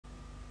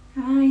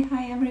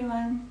Hi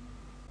everyone.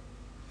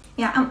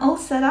 Yeah, I'm all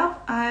set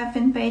up. I've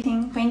been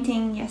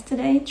painting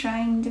yesterday,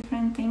 trying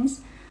different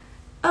things.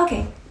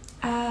 Okay,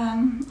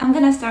 I'm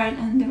gonna start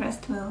and the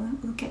rest will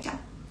catch up.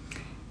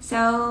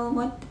 So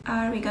what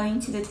are we going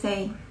to do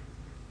today?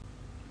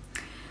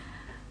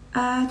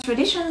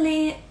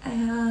 Traditionally,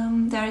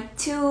 there are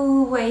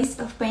two ways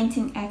of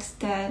painting eggs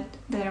that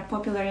are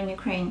popular in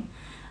Ukraine.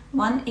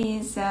 One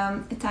is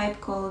a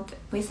type called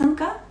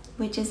pysanka,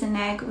 which is an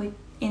egg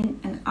in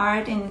an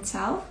art in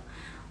itself,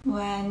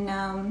 when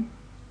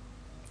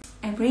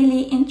a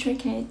really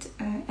intricate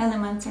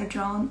elements are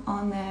drawn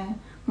on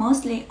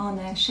mostly on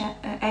a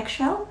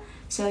eggshell.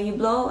 So you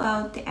blow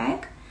out the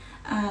egg,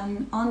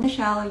 and on the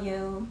shell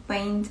you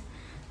paint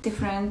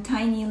different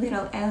tiny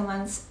little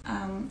elements,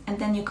 and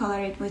then you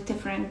color it with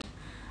different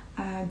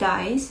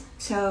dyes.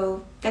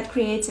 So that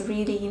creates a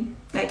really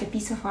like a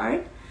piece of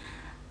art.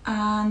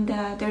 And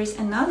there is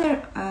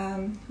another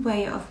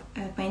way of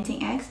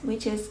painting eggs,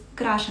 which is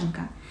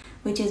krashenka,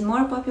 which is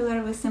more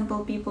popular with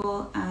simple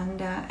people, and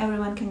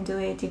everyone can do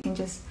it. You can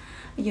just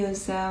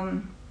use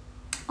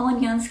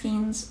onion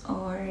skins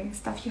or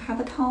stuff you have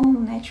at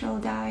home, natural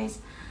dyes,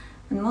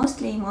 and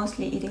mostly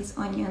it is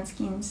onion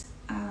skins.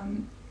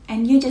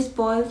 And you just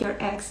boil your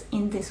eggs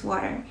in this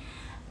water,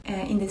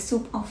 in the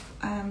soup of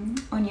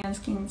onion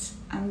skins,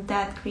 and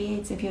that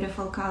creates a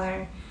beautiful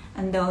color.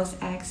 And those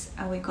eggs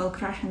we call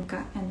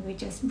krashenka, and we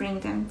just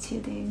bring them to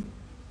the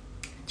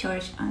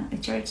church on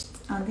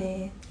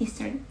the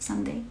Easter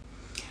Sunday.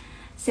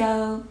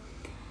 So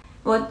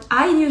what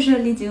I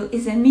usually do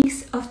is a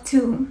mix of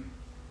two,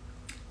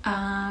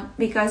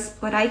 because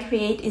what I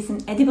create is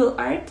an edible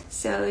art.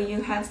 So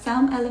you have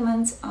some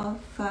elements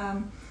of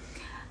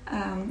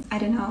I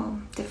don't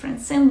know, different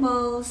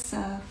symbols,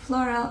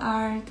 floral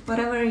art,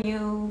 whatever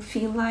you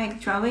feel like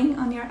drawing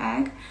on your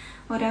egg,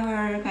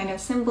 whatever kind of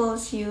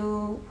symbols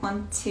you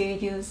want to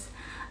use,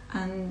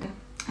 and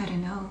I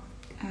don't know,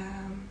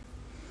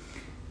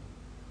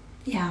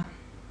 yeah,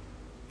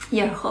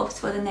 your hopes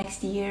for the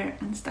next year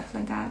and stuff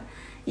like that.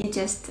 You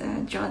just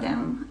draw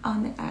them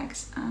on the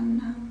eggs,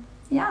 and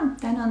yeah,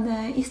 then on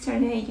the Easter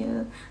day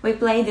we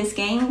play this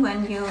game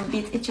when you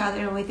beat each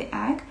other with the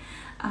egg,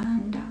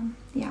 and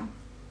yeah,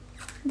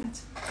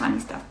 that's funny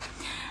stuff.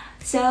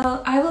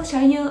 So I will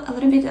show you a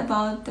little bit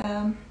about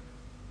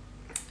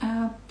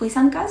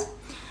pysankas.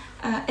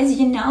 As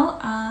you know,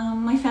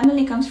 my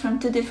family comes from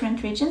two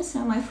different regions.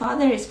 So my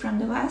father is from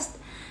the west.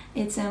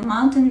 It's a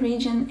mountain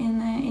region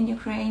in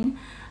Ukraine,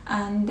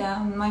 and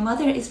my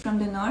mother is from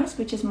the north,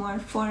 which is more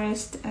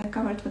forest,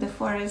 covered with the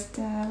forest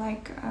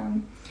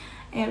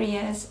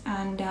areas,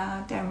 and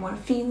there are more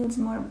fields,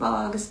 more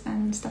bogs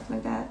and stuff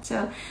like that.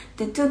 So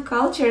the two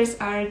cultures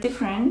are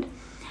different,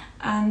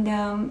 and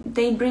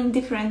they bring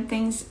different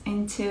things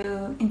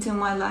into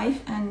my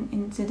life and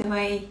into the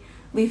way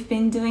we've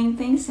been doing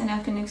things, and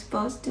I've been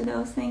exposed to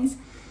those things.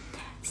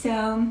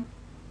 So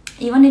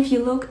even if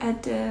you look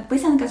at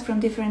pysankas from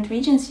different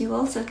regions, you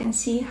also can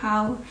see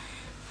how,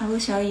 I will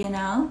show you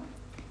now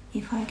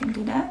if I can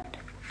do that.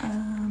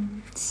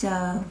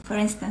 So for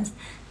instance,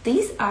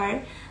 they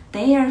are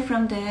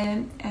from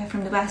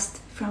the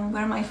west, from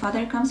where my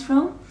father comes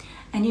from,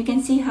 and you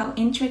can see how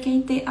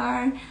intricate they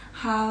are,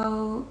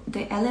 how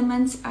the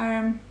elements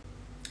are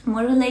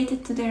more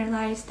related to their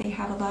lives. They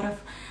have a lot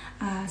of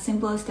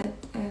symbols that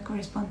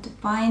correspond to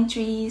pine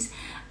trees,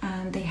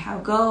 and they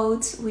have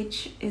goats,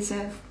 which is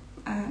a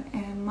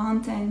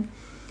mountain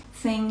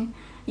thing.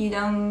 You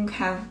don't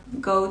have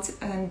goats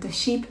and the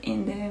sheep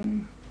in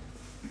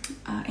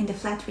the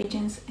flat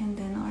regions in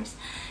the north.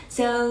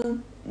 So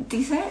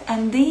these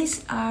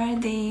are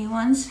the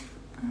ones.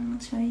 I'll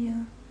show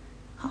you.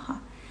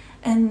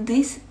 And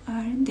these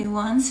are the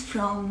ones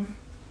from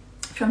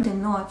the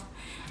north,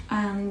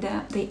 and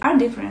they are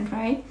different,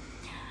 right?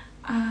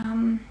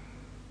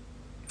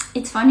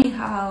 It's funny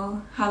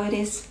how it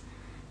is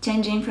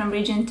changing from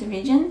region to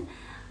region,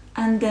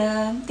 and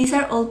these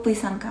are all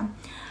pysanka.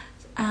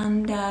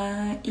 And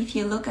if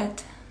you look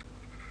at,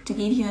 to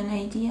give you an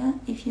idea,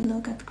 if you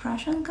look at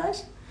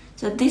krashenkas,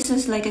 so this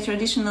is like a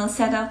traditional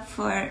setup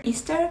for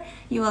Easter.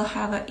 You will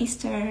have an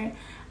Easter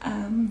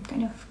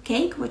kind of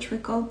cake, which we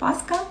call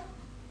paska,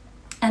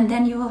 and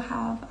then you will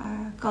have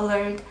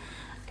colored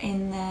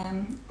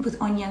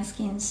with onion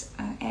skins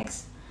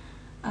eggs,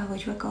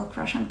 which we call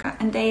krashenka,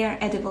 and they are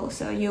edible,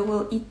 so you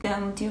will eat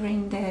them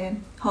during the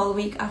whole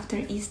week after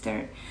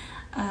Easter.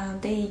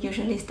 They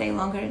usually stay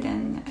longer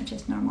than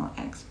just normal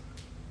eggs.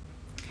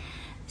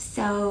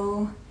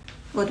 So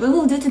what we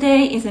will do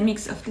today is a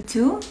mix of the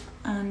two,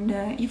 and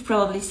you've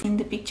probably seen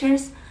the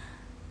pictures.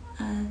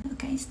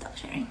 Okay, stop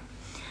sharing.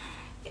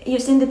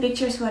 You've seen the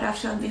pictures what I've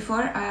shown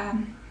before,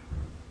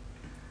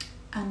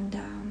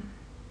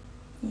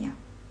 yeah.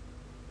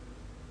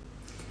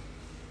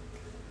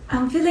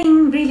 I'm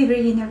feeling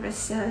really nervous,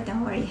 so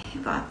don't worry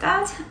about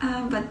that.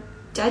 But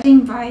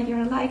judging by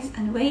your likes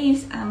and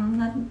waves, I'm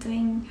not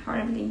doing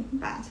horribly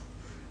bad.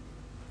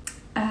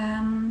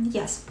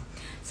 Yes,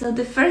 so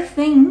the first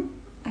thing,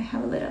 I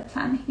have a little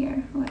plan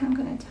here what I'm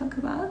gonna talk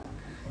about.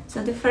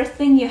 So the first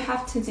thing you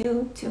have to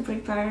do to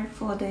prepare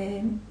for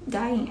the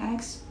dyeing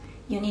eggs,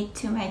 you need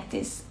to make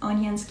this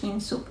onion skin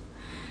soup,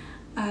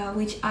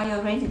 which I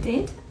already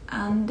did.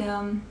 And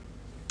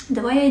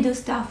the way I do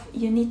stuff,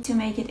 you need to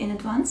make it in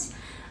advance,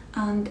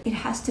 and it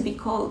has to be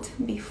cold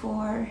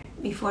before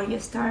you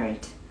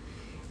start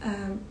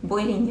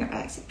boiling your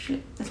eggs.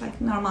 Actually, it's like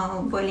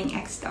normal boiling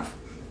egg stuff.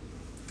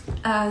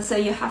 So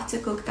you have to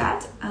cook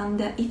that,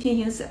 and if you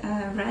use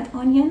a red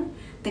onion,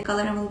 the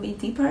color will be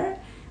deeper,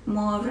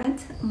 more red,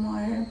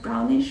 more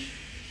brownish,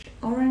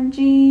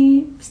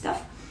 orangey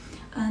stuff.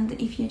 And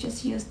if you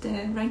just use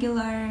the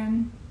regular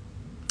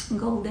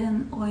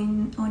golden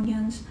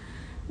onions,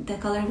 the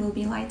color will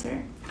be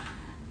lighter.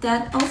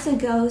 That also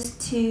goes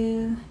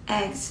to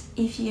eggs.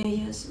 If you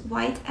use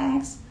white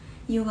eggs,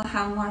 you will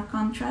have more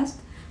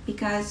contrast,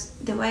 because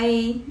the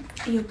way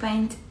you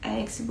paint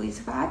eggs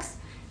with wax,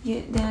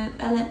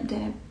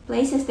 the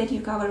places that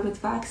you cover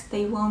with wax,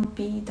 they won't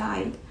be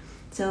dyed.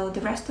 So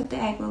the rest of the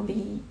egg will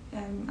be,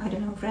 I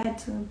don't know,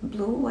 red,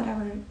 blue,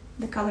 whatever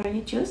the color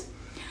you choose.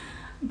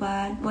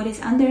 But what is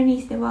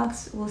underneath the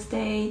wax will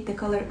stay the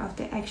color of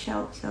the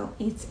eggshell. So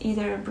it's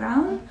either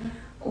brown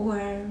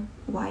or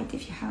white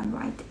if you have a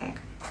white egg.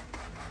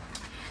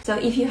 So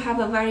if you have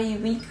a very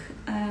weak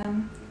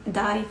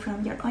dye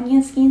from your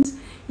onion skins,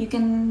 you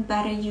can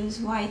better use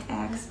white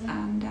eggs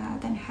and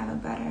then have a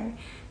better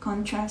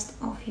contrast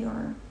of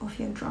your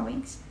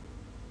drawings.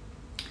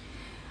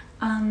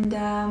 And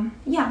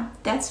yeah,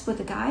 that's with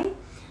the dye.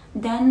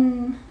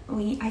 Then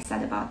I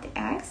said about the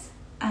eggs,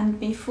 and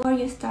before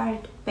you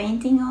start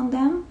painting on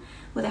them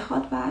with a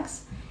hot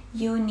wax,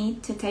 you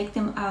need to take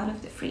them out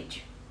of the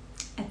fridge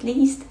at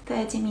least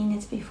 30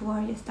 minutes before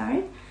you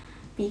start,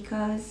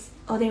 because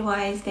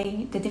otherwise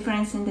the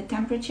difference in the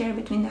temperature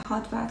between the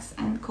hot wax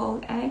and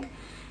cold egg,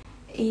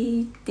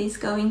 it is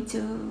going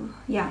to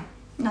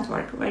not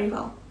work very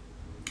well,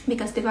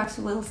 because the wax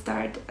will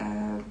start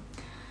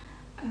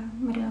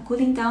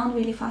cooling down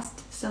really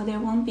fast, so there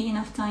won't be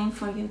enough time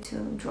for you to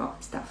draw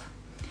stuff.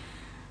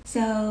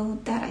 So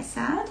that I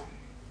said,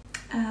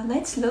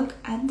 let's look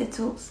at the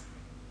tools.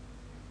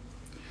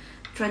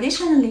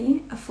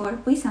 Traditionally, for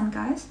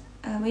písankas,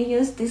 we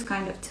use this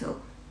kind of tool,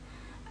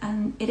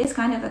 and it is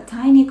kind of a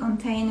tiny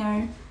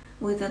container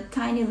with a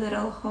tiny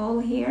little hole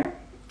here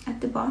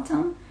at the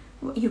bottom.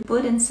 You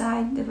put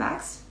inside the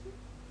wax,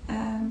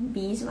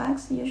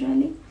 beeswax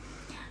usually,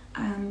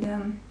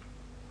 and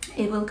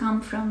it will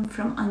come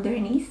from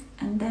underneath,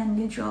 and then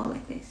you draw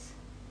like this.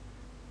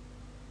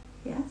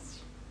 Yes,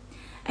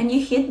 and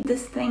you hit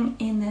this thing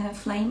in the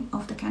flame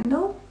of the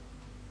candle,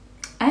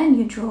 and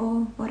you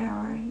draw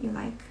whatever you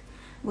like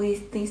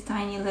with this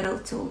tiny little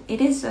tool. It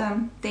is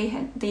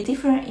they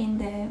differ in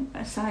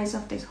the size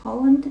of this hole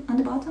on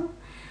the bottom,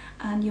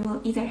 and you will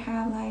either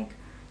have like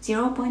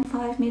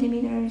 0.5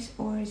 millimeters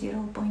or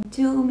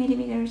 0.2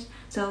 millimeters,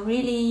 so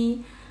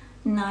really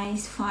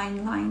nice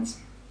fine lines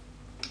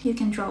you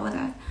can draw with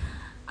that.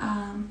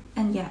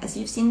 And yeah, as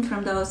you've seen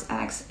from those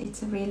eggs,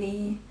 it's a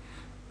really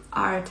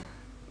art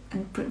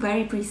and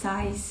very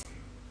precise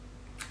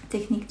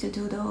technique to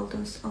do all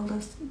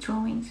those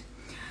drawings.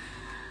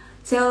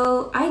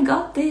 So I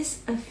got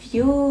this a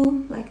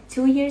few, like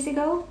 2 years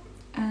ago,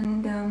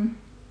 and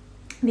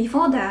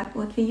before that,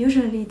 what we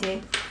usually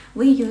did,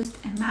 we used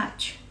a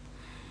match.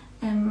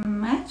 A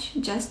match,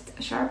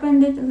 just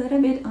sharpened it a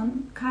little bit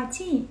on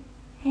Kati.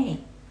 Hey,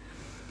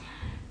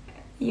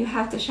 you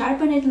have to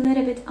sharpen it a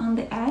little bit on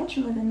the edge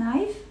with a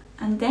knife,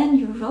 and then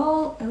you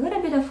roll a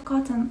little bit of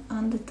cotton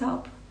on the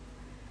top,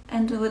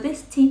 and with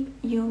this tip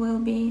you will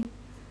be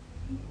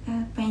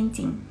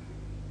painting.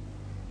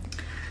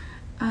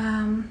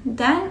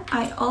 Then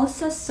I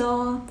also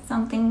saw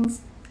some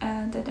things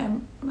that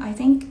I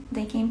think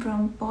they came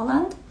from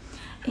Poland.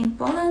 In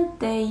Poland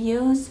they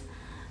use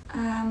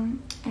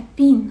a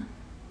pin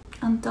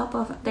on top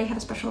of, they have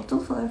a special tool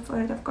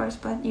for it of course,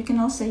 but you can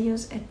also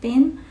use a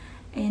pin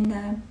in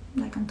the,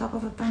 like on top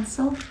of a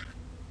pencil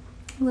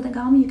with a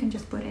gum. You can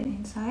just put it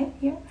inside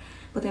here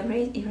with a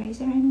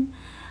eraser in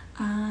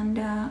it, and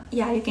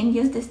yeah, you can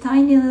use this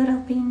tiny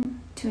little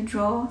pin to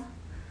draw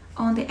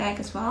on the egg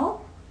as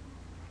well.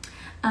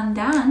 And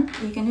then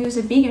you can use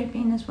a bigger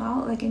pin as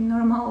well, like a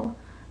normal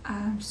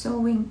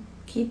sewing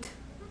kit,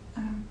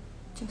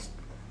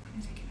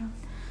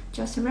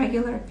 just a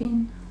regular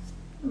pin,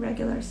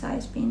 regular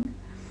size pin.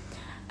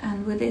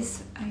 And with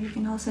this you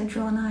can also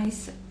draw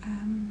nice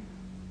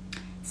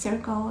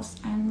circles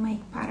and make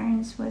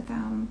patterns with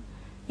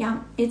yeah,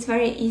 it's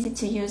very easy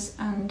to use,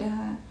 and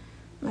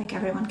like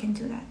everyone can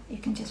do that. You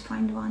can just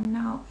find one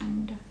now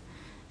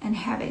and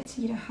have it.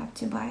 You don't have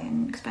to buy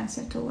an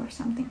expensive tool or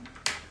something.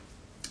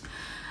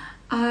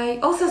 I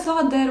also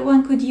thought that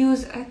one could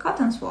use a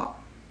cotton swab.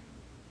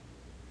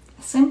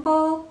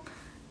 Simple,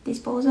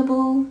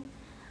 disposable.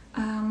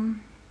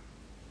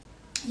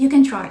 You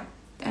can try.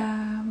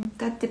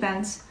 That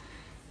depends.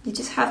 You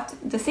just have to,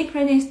 the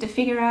secret is to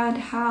figure out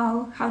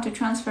how to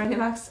transfer the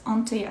wax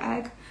onto your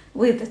egg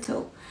with the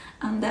tool,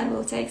 and that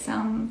will take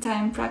some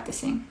time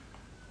practicing.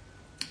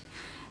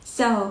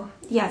 So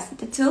yes,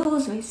 the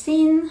tools we've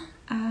seen,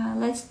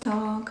 let's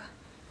talk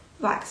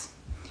wax.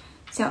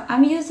 So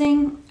I'm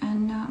using,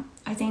 and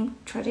I think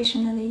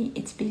traditionally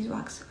it's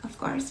beeswax, of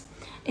course.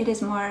 It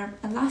is more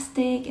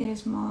elastic, it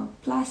is more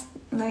plastic,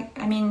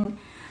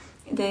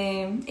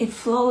 it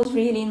flows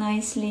really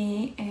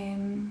nicely,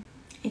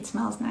 it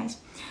smells nice,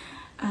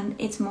 and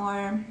it's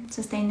more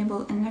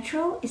sustainable and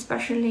natural,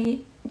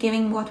 especially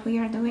given what we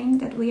are doing,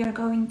 that we are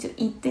going to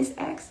eat these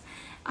eggs.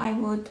 I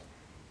would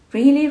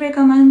really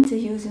recommend to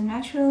use a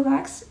natural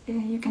wax.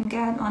 You can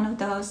get one of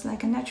those,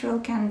 like a natural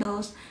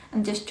candles,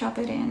 and just chop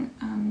it in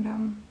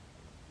and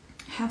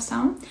have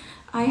some.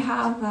 I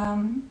have,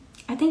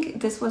 I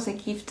think this was a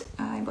gift.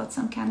 I bought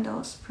some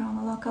candles from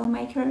a local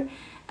maker,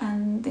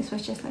 and this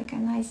was just like a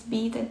nice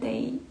bead that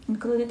they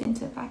included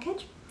into a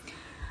package.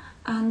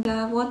 And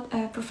what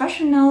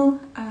professional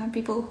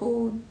people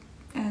who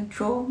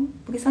draw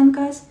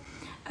plysankas,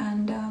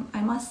 and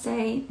I must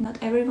say not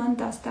everyone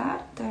does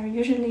that. There are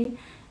usually,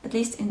 at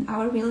least in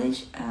our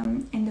village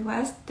in the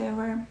West, there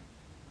were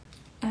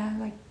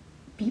like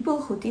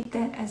people who did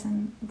that as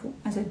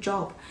a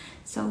job,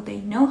 so they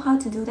know how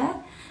to do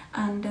that.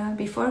 And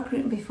before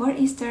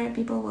Easter,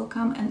 people will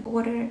come and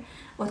order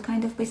what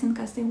kind of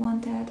plysankas they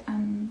wanted,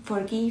 and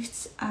for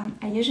gifts.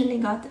 I usually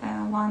got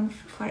one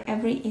for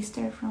every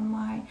Easter from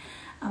my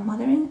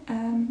mother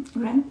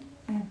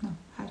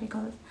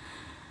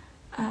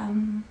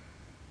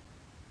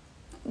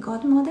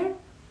godmother.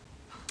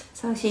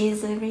 So she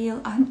is a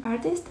real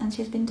artist, and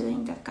she's been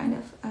doing that kind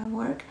of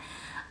work.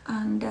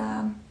 And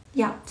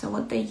yeah, so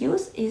what they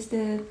use is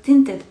the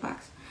tinted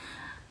wax.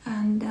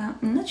 And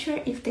I'm not sure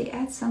if they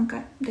add some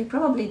kind, they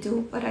probably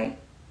do, but I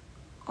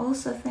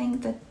also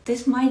think that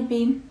this might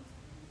be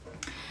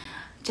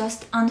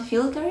just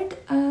unfiltered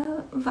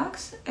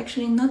wax,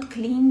 actually not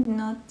cleaned,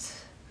 not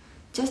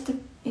just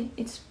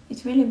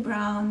it's really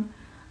brown,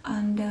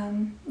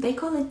 and they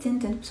call it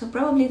tinted, so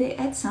probably they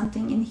add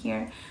something in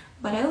here.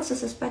 But I also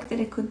suspect that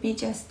it could be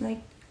just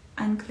like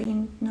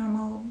unclean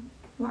normal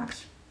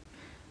wax.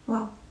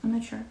 Well, I'm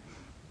not sure.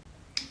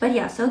 But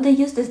yeah, so they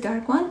use this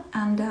dark one,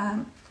 and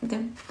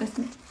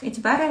it's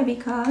better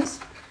because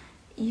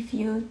if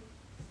you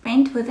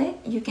paint with it,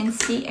 you can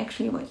see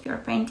actually what you're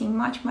painting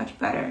much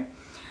better.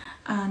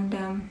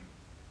 And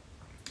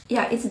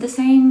yeah, it's the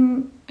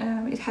same.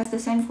 It has the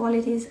same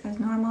qualities as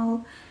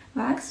normal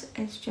wax.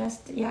 It's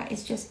just, yeah,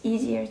 it's just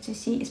easier to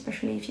see,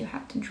 especially if you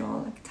have to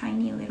draw like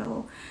tiny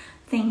little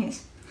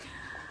things.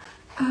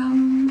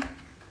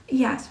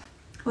 Yes,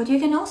 what you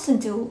can also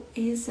do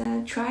is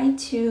try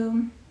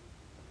to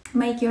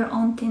make your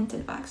own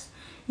tinted wax.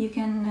 You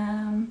can,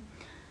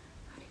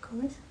 how do you call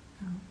this?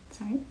 Oh,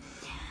 sorry.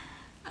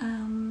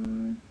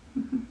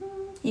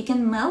 You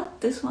can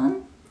melt this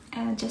one,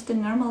 just a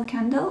normal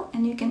candle,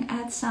 and you can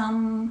add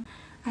some,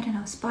 I don't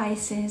know,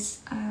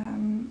 spices,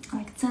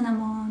 like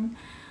cinnamon,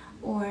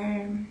 or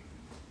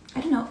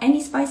I don't know,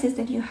 any spices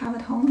that you have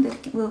at home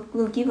that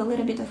will give a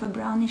little bit of a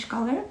brownish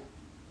color.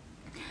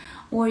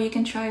 Or you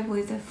can try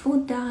with the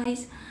food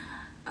dyes.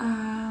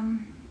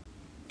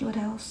 What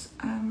else?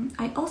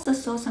 I also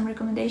saw some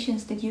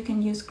recommendations that you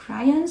can use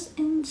crayons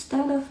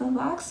instead of a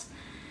wax,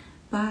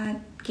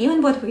 but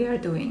given what we are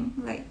doing,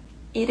 like,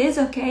 it is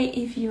okay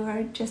if you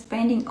are just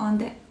painting on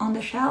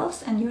the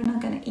shelves and you're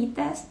not gonna eat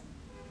this.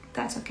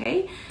 That's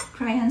okay.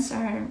 Crayons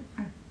are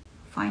a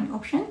fine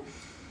option.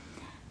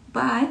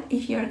 But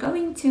if you're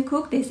going to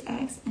cook these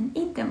eggs and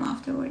eat them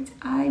afterwards,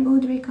 I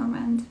would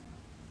recommend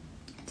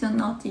to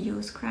not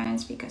use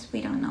crayons, because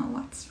we don't know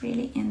what's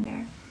really in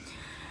there.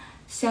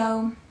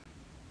 So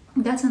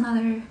that's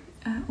another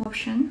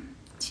option,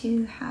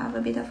 to have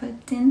a bit of a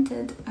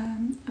tinted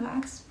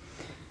wax.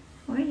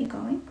 Where are you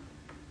going?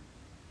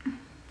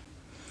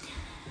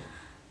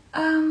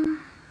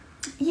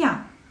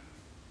 Yeah.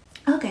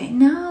 Okay,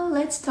 now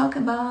let's talk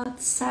about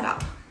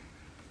setup.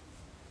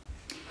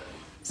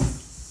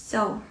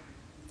 So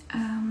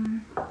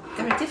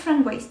there are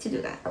different ways to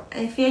do that.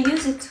 If you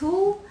use a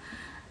tool,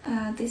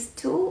 this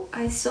tool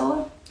I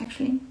saw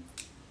actually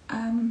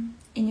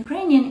in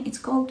Ukrainian, it's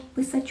called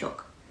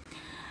pysachok.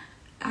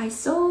 I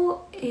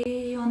saw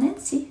on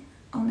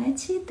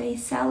Etsy they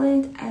sell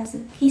it as a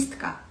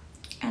kistka,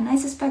 and I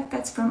suspect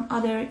that's from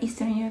other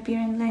Eastern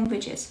European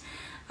languages.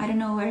 I don't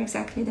know where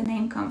exactly the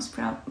name comes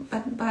from,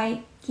 but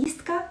by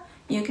kistka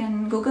you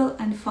can Google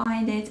and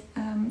find it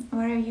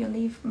wherever you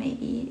live.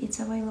 Maybe it's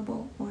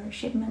available, or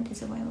shipment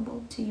is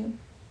available to you.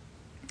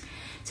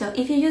 So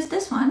if you use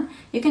this one,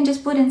 you can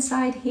just put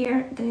inside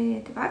here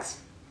the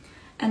wax,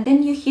 and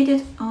then you heat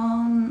it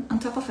on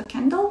top of a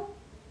candle,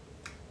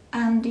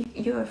 and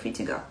you are free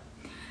to go.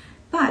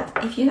 But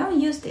if you don't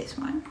use this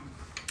one,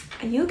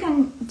 you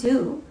can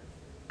do,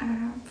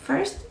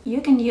 first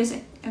you can use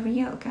a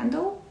real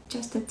candle,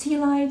 just a tea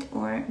light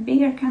or a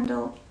bigger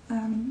candle.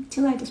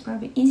 Tea light is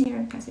probably easier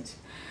because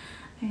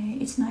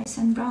it's nice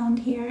and round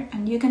here,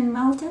 and you can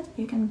melt it,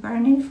 you can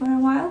burn it for a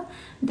while,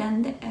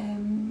 then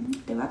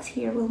the wax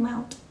here will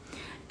melt.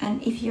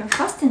 And if you're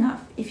fast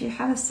enough, if you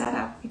have a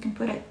setup, you can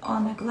put it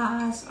on a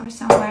glass or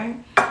somewhere.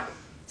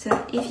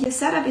 So if your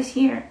setup is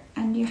here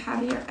and you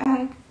have your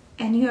egg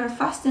and you are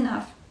fast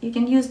enough you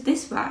can use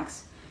this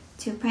wax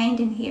to paint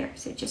in here.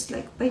 So just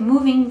like by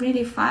moving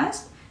really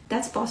fast,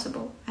 that's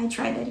possible. I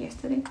tried that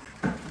yesterday.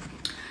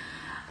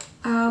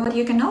 What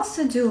you can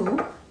also do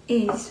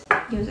is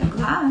use a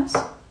glass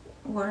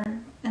or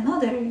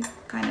another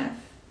kind of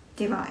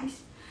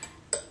device.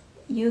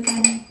 You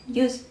can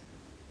use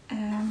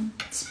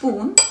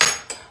spoon.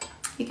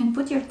 You can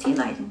put your tea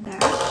light in there.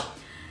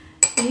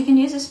 You can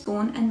use a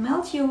spoon and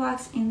melt your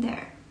wax in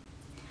there.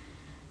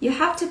 You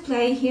have to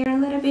play here a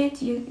little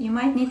bit. You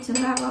might need to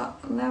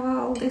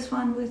level this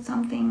one with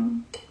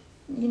something,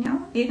 you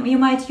know. You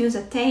might use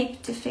a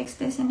tape to fix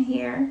this in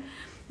here,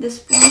 the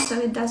spoon, so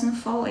it doesn't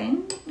fall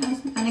in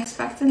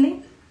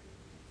unexpectedly.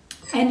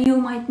 And you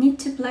might need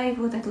to play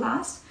with the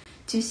glass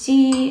to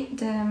see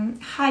the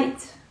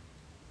height,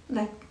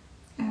 like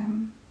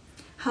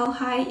how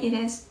high it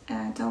is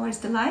towards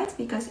the light,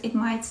 because it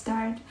might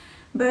start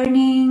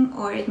burning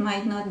or it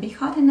might not be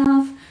hot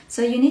enough.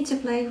 So you need to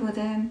play with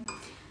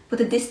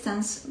the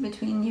distance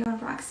between your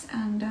wax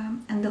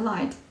and the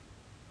light,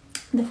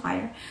 the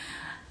fire.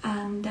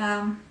 And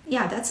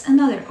yeah, that's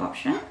another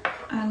option.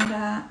 And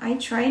I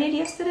tried it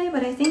yesterday,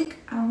 but I think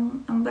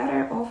I'm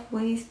better off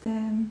with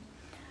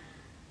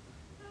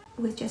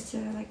just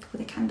like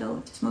with a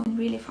candle, just moving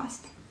really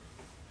fast.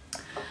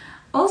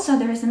 Also,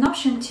 there is an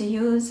option to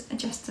use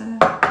just a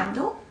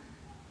candle.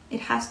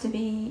 It has to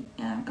be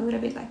a little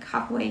bit like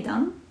halfway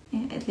done,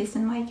 at least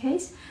in my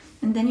case.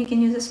 And then you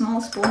can use a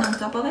small spoon on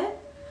top of it.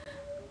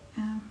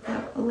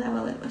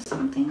 Level it with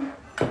something.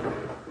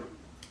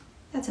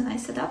 That's a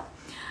nice setup.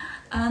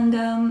 And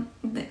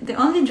the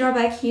only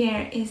drawback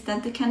here is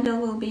that the candle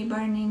will be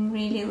burning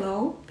really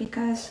low,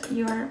 because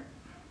the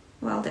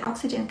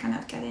oxygen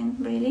cannot get in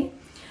really.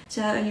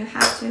 So you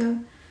have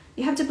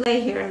to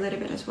play here a little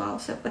bit as well.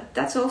 So, but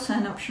that's also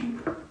an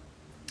option.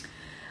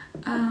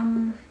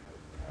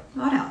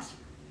 What else?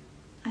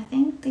 I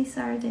think these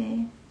are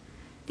the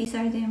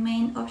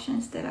main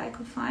options that I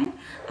could find.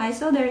 I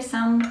saw there's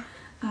some.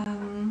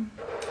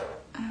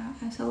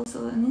 I saw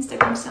also on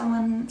Instagram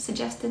someone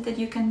suggested that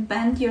you can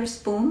bend your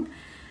spoon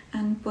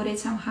and put it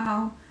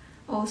somehow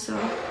also.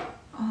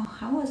 Oh,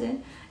 how was it?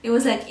 It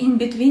was like in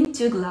between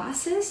two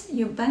glasses.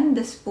 You bend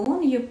the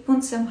spoon, you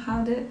put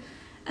somehow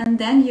and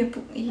then you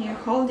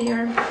hold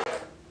your.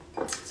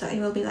 So it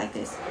will be like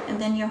this, and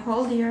then you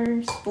hold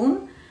your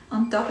spoon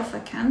on top of a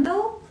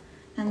candle,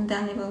 and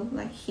then it will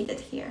like hit it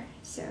here.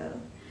 So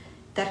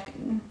that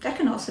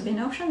can also be an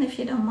option if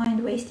you don't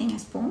mind wasting a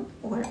spoon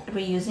or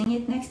reusing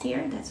it next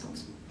year. That's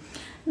also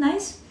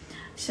nice.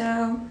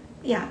 So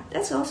yeah,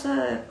 that's also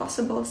a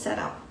possible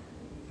setup.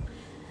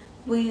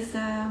 With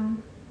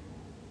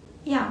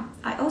yeah,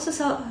 I also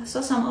saw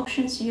some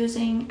options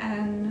using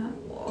an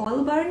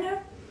oil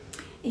burner,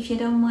 if you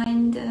don't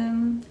mind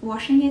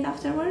washing it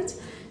afterwards.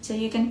 So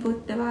you can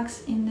put the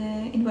wax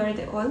in where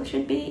the oil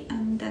should be,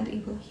 and then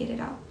it will heat it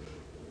up.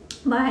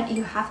 But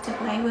you have to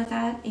play with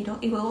that. It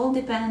will all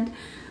depend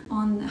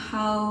on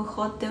how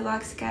hot the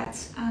wax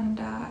gets,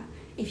 and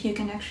if you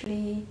can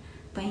actually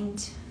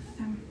paint,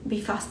 be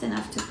fast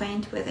enough to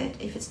paint with it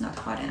if it's not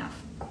hot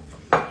enough.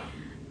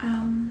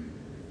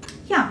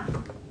 Yeah.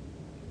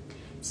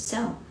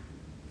 So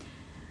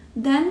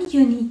then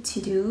you need to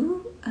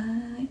do.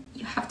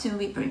 You have to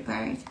be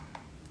prepared.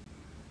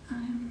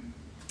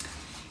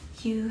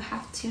 You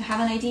have to have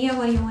an idea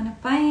what you want to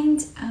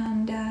paint,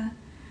 and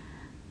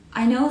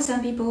I know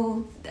some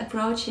people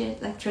approach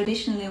it like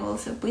traditionally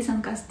also.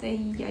 Pisankas, they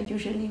are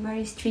usually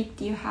very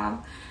strict. You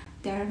have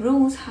their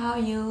rules how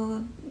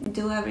you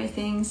do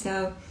everything,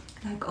 so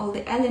like all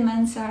the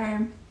elements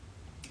are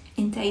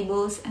in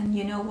tables and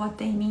you know what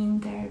they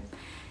mean.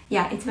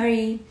 Yeah, it's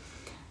very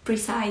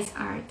precise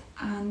art,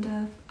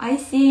 and I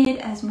see it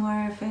as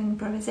more of an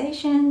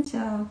improvisation,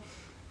 so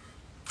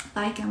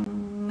like a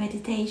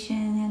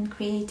meditation and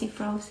creative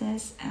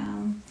process.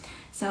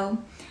 So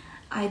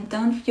I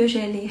don't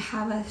usually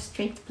have a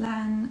strict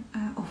plan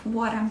of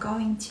what I'm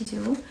going to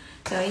do.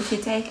 So if you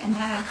take an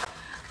egg,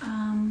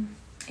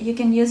 you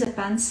can use a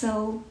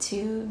pencil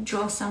to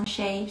draw some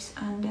shapes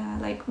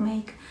and like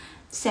make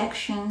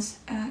sections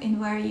in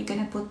where you're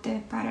gonna put the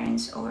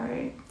patterns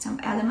or some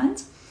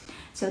elements.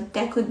 So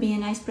that could be a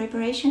nice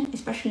preparation,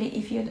 especially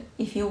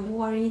if you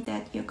worry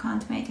that you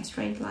can't make a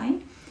straight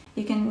line.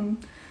 You can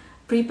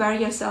prepare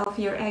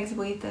your eggs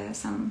with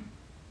some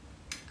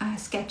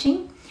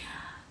sketching.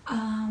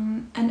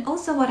 And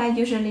also what I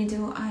usually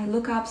do, I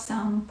look up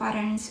some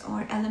patterns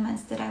or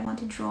elements that I want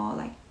to draw.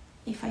 Like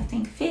if I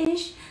think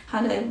fish,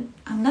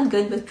 I'm not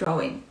good with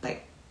drawing,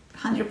 like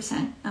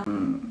 100%,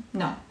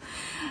 no.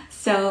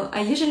 So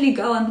I usually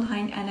go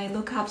online and I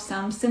look up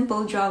some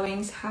simple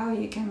drawings, how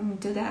you can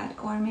do that,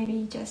 or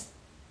maybe just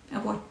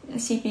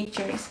see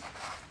pictures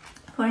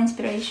for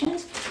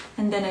inspirations.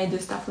 And then I do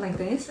stuff like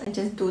this. I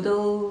just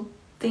doodle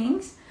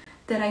things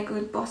that I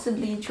could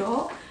possibly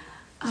draw,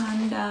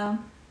 and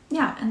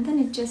yeah, and then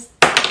it's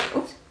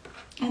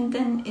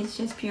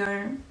just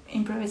pure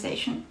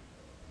improvisation.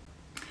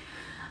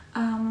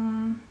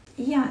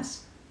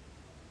 Yes,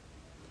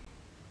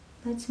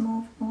 let's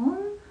move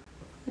on.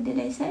 What did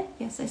I say?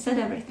 Yes, I said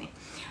everything.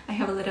 I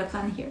have a little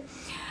plan here.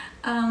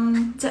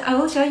 So I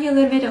will show you a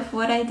little bit of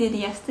what I did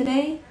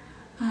yesterday.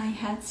 I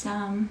had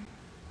some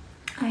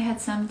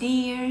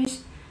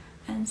deers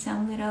and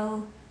some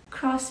little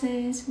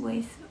crosses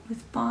with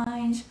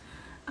pines,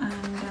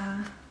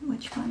 and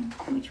which one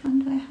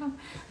do I have?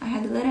 I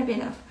had a little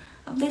bit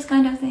of this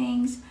kind of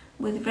things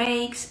with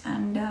rakes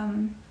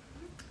and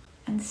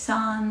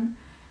sun,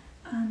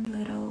 and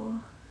little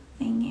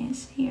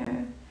thingies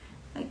here,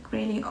 like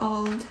really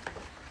old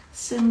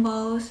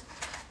symbols.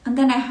 And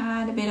then I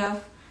had a bit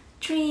of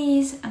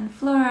trees and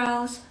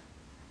florals.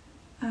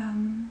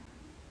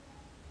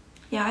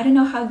 Yeah, I don't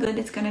know how good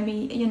it's gonna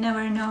be. You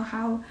never know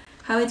how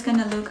it's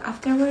gonna look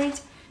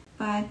afterwards,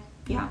 but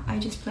yeah, I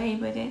just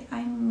played with it.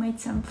 I made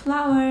some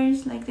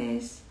flowers like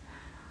this.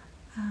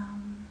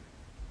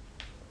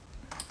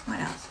 What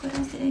else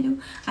did I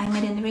do? I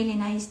made a really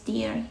nice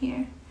deer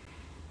here,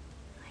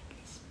 like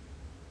this.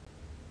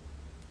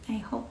 I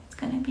hope it's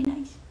gonna be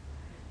nice,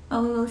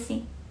 but we will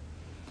see.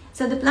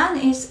 So the plan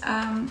is,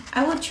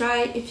 I will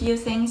try a few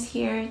things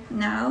here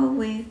now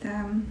with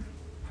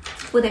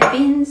the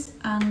pins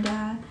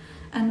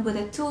and with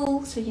a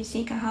tool, so you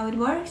see how it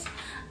works.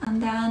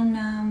 And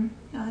then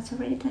oh, it's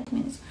already 20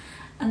 minutes.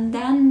 And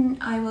then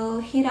I will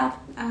heat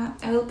up.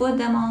 I will put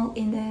them all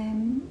in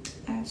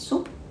the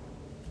soup,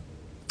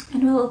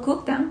 and we will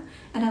cook them.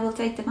 And I will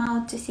take them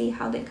out to see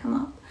how they come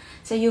up.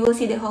 So you will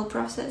see the whole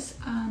process.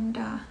 And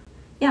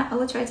yeah, I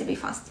will try to be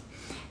fast,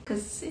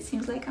 because it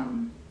seems like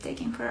I'm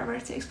taking forever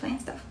to explain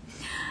stuff.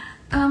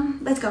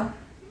 Let's go.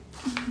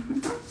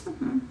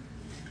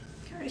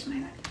 Where is my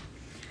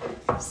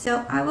light?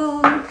 So I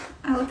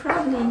will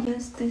probably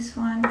use this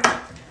one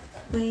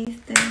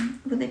with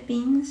the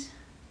pins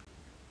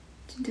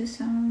to do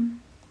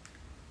some.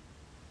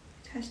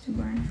 It has to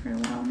burn for a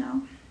while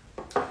now.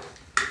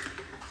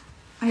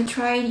 I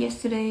tried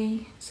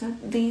yesterday, so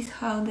this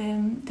how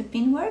the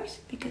pin works,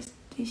 because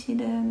you see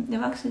the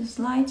wax is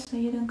light, so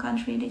you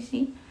can't really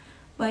see.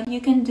 But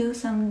you can do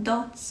some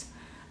dots,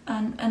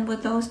 and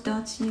with those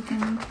dots you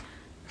can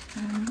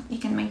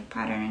make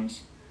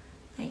patterns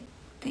like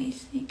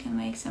this. You can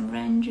make some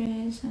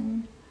ranges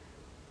and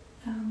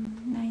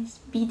nice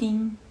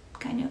beading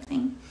kind of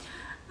thing.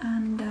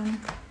 And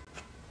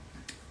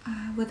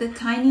with the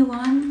tiny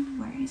one,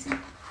 where is it?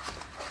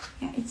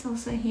 Yeah, it's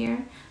also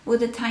here.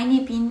 With a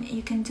tiny pin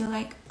you can do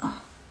like,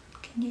 oh,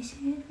 can you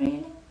see it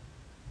really?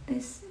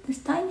 This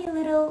tiny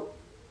little,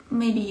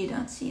 maybe you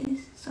don't see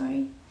this,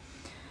 sorry.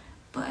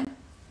 But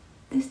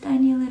this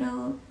tiny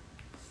little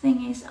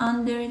thing is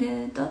under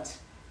the dots.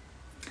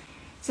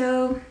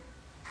 So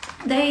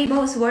they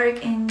both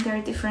work in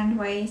their different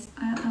ways.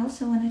 I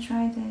also want to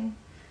try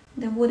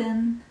the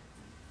wooden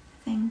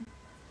thing.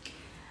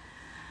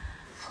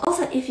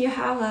 Also, if you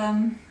have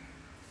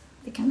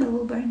the candle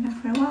will burn now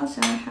for a while,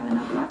 so I have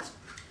enough wax.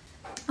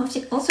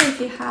 Also, if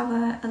you have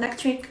an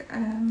electric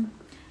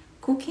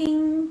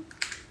cooking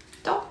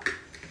top,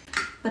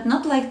 but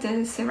not like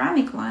the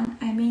ceramic one,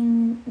 I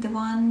mean the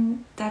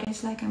one that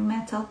is like a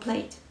metal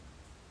plate.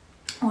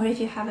 Or if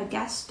you have a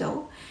gas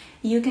stove,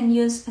 you can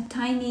use a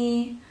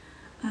tiny,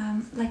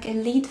 like a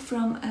lid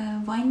from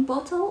a wine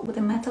bottle with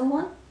a metal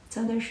one,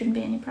 so there shouldn't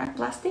be any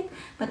plastic,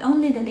 but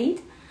only the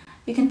lid.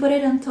 You can put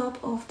it on top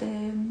of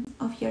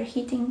your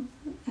heating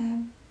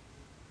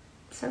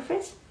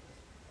surface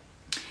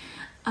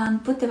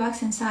and put the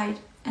wax inside,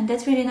 and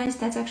that's really nice.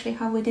 That's actually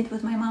how we did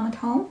with my mom at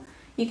home.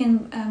 You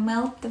can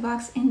melt the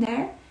wax in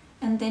there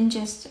and then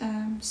just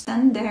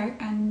stand there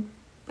and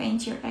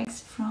paint your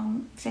eggs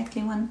from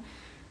exactly when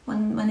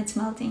it's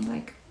melting,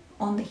 like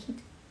on the heat.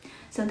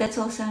 So that's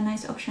also a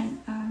nice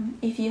option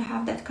if you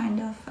have that kind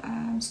of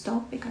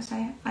stove, because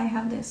I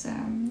have this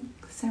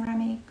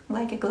ceramic,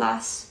 like a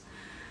glass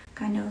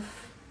kind of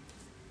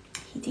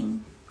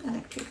heating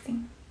electric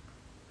thing.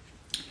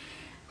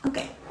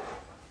 Okay,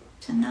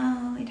 so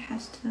now it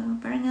has to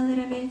burn a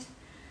little bit.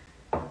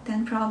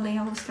 Then probably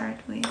I will start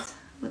with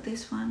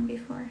this one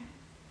before.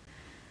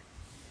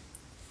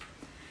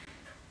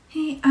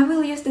 Hey, I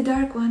will use the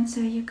dark one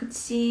so you could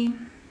see.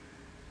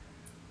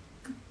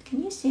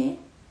 Can you see it?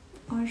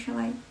 Or shall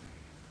I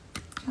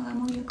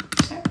move you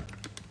closer?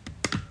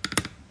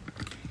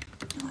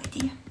 No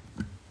idea.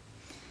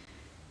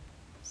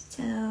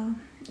 So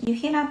you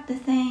heat up the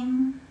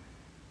thing,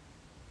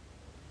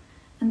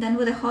 and then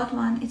with a hot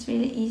one it's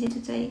really easy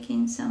to take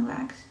in some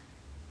wax.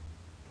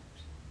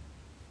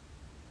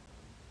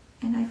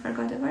 And I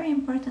forgot a very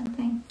important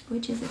thing,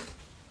 which is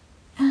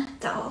a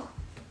towel.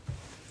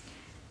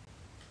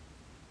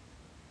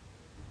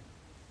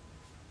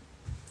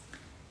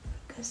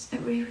 Because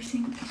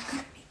everything is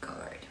gonna be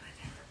covered with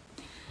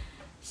it.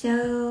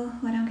 So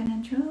what I'm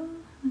gonna do,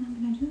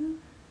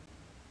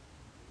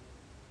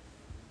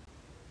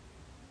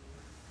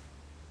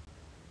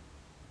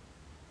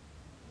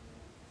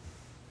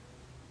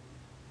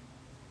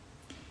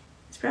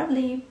 it's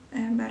probably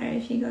better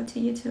if you go to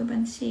YouTube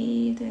and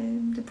see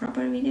the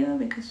proper video,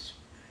 because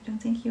I don't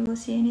think you will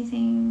see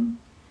anything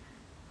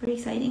very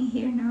exciting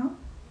here now,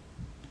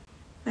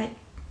 but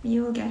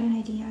you will get an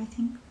idea, I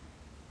think.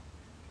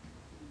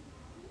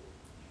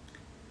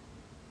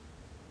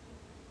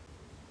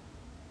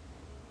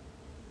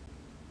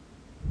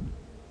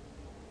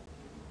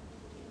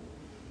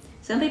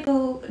 Some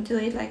people do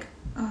it like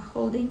a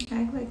holding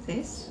egg like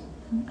this,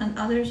 and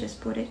others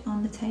just put it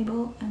on the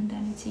table, and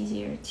then it's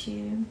easier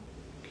to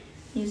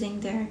using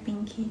their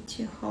pinky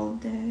to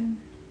hold to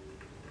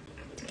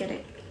get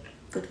a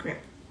good grip.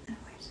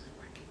 Otherwise it's not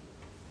working.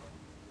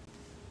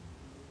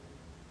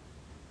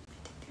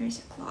 I think there's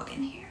a clog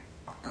in here.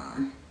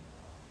 Damn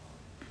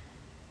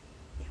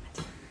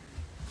it.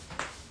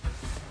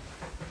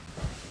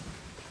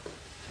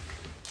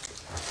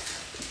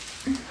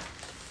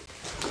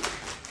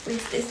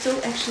 With this tool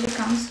actually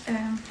comes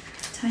a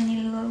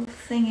tiny little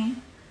thingy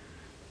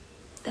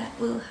that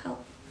will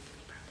help.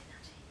 Probably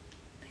not see.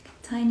 Like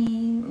a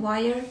tiny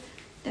wire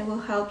that will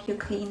help you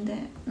clean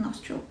the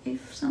nostril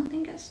if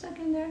something gets stuck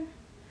in there.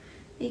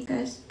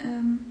 Because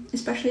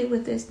especially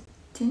with this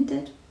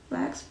tinted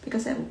wax,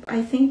 because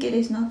I think it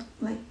is not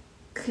like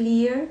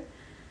clear.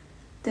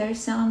 There's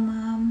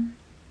some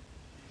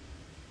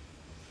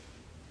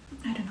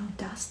I don't know,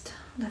 dust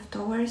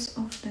leftovers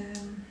of the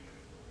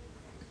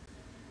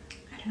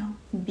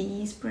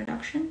bees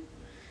production.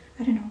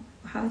 I don't know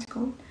how it's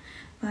called,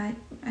 but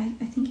I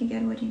think you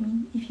get what you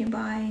mean. If you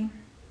buy,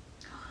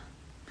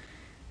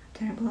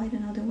 terrible, I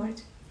don't know the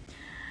words.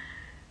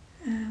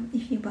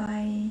 If you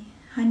buy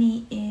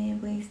honey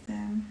with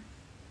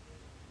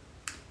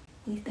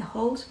the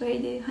holes where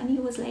the honey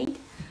was laid,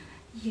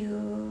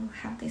 you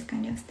have this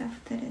kind of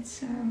stuff that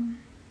it's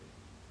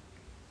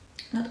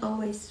not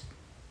always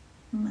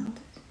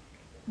melted.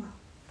 Well,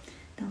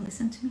 don't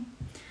listen to me.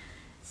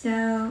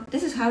 So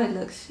this is how it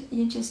looks.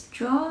 You just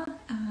draw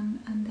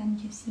and then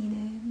you see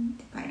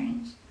the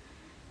patterns.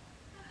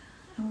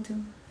 I'll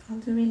do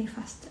really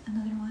fast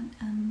another one,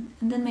 and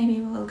then maybe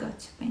we'll go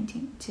to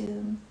painting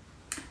to.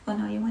 Oh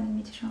no, you wanted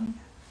me to show me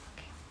that.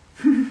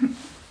 Okay.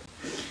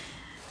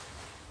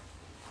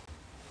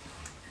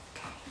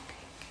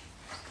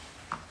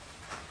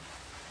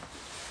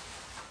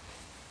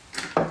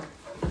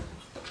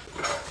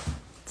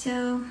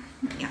 So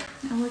yeah,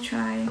 I will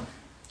try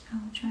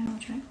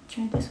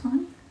this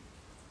one.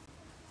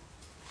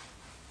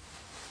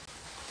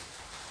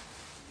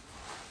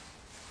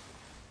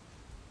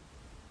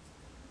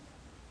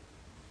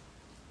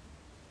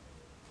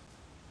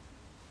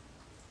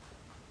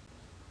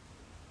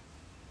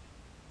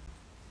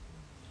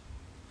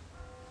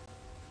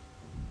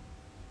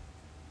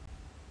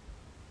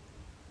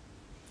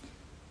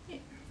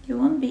 You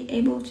won't be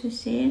able to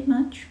see it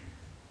much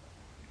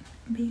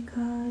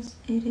because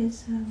it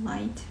is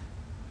light.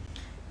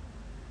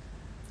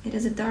 It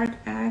is a dark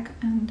egg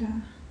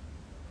and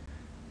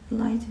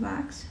light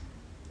wax,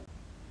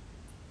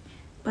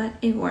 but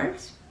it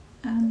works.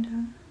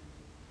 And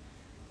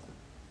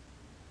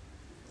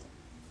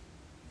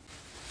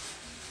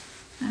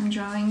I'm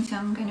drawing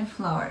some kind of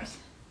flowers.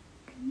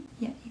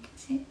 Yeah, you can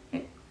see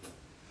it.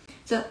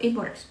 So it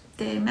works.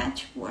 The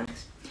match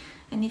works.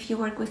 And if you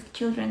work with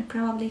children,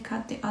 probably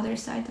cut the other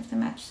side of the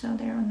match so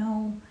there are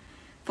no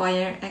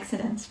fire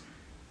accidents.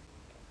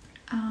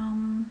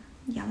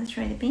 Yeah, let's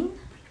try the pin.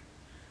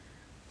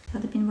 So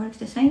the pin works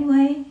the same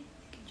way. You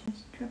can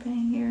just drop it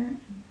in here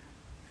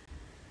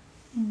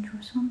and draw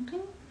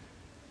something.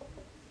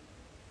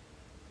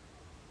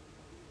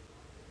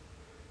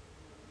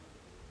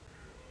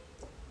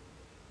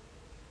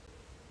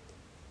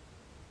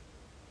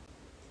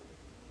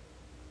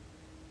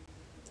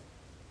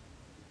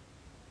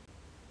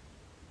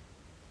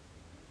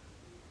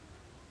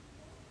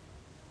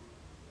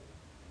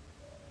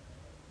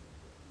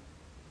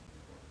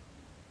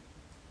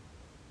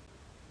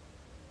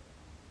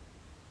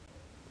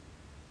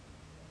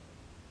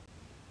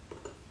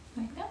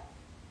 Like that.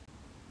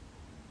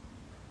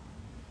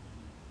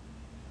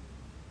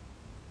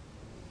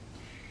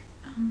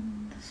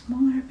 The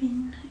smaller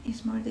pin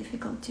is more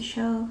difficult to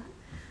show,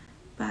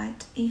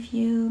 but if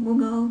you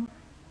Google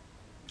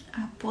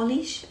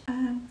polish, I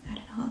don't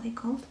know how they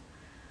called.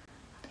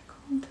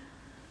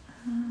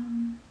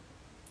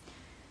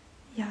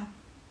 Yeah,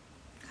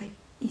 like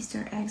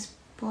Easter eggs,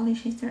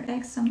 polish Easter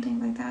eggs, something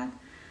like that.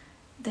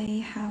 They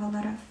have a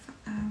lot of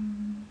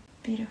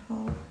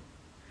beautiful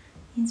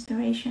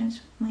inspirations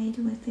made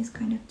with this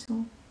kind of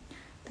tool.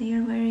 They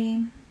are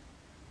very.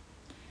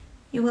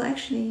 You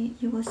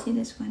will see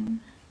this when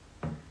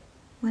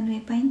we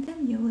paint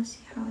them. You will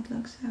see how it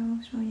looks. I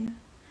will show you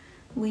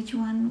which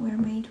one were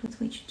made with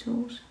which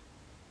tools.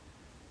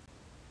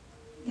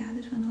 Yeah,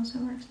 this one also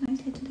works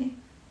nicely today.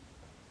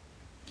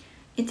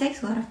 It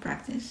takes a lot of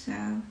practice,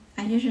 so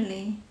I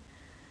usually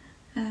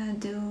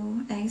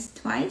do eggs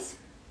twice,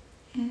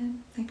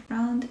 like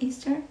around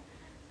Easter.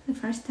 The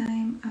first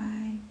time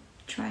I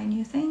try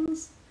new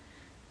things,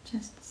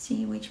 just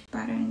see which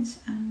patterns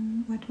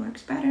and what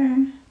works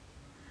better,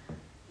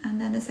 and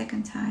then the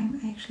second time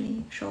I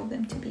actually show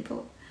them to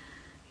people,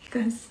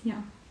 because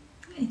yeah,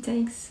 it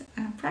takes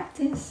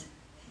practice.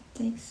 It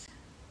takes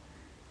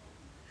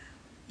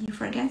you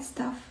forget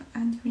stuff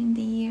during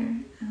the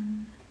year,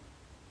 and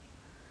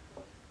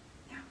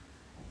yeah,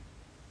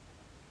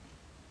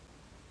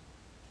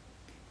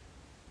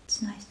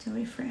 it's nice to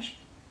refresh it.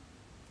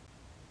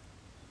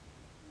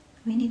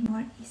 We need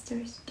more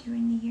Easters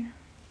during the year.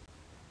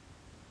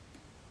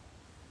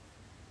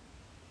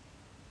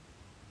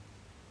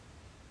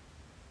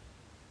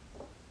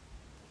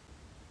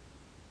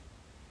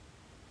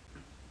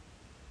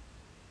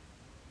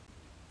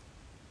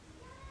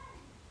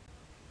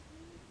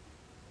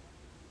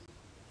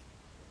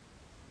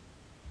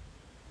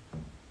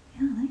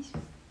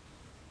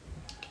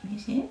 you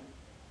see it?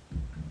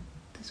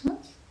 This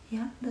one's,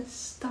 yeah, the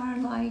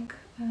star-like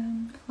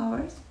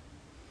flowers.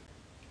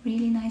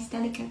 Really nice,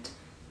 delicate.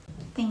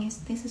 Thing is,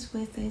 this is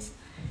with this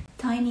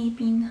tiny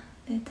pin,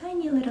 a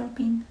tiny little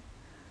pin.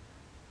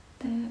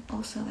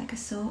 Also like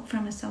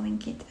from a sewing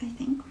kit, I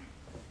think.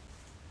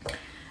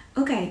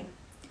 Okay.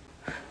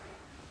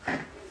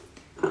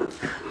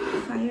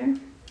 Fire.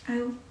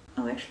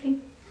 Oh,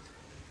 actually,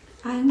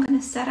 I'm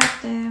gonna set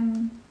up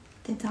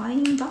the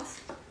dyeing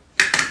bath,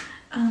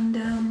 and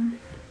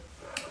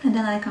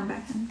then I come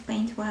back and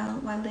paint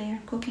while they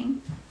are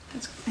cooking.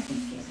 That's, I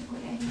think, is a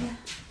good idea.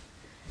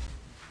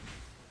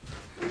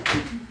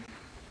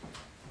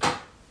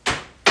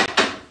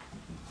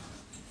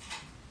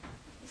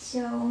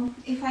 So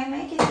if I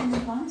make it in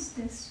advance,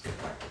 this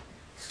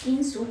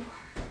skin soup,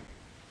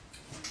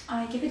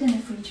 I keep it in the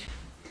fridge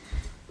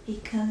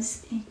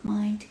because it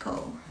might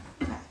go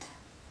bad.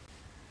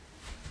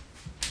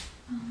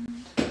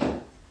 And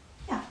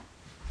yeah.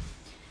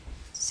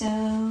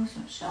 So.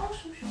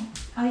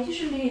 I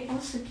usually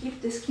also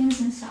keep the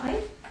skins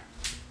inside.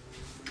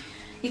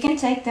 You can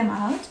take them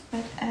out,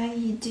 but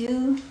I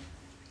do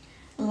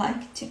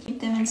like to keep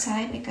them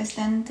inside because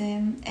then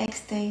the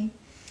eggs, the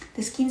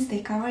skins,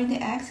 they cover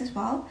the eggs as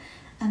well,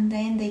 and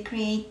then they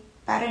create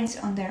patterns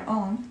on their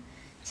own.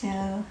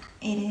 So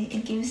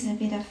it gives a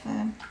bit of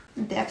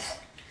depth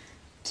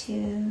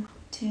to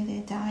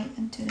the dye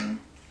and to the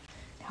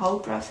whole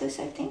process,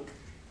 I think.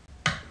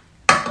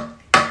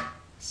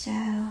 So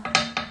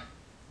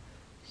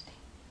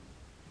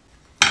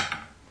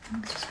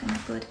I'm just gonna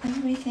put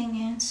everything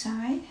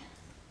inside.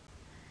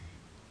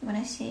 You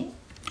wanna see?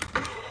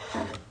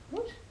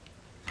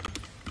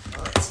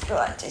 Let's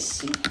try to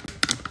see.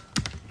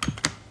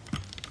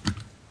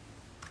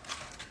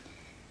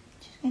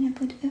 Just gonna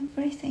put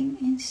everything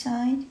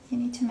inside. You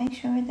need to make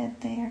sure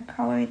that they are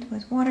covered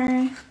with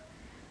water.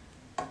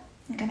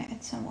 I'm gonna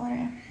add some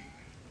water.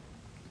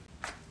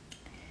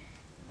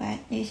 But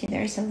you see,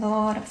 there's a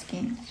lot of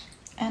skins.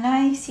 And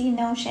I see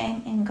no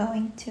shame in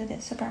going to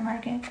the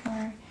supermarket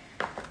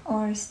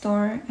or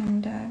store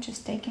and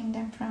just taking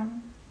them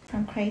from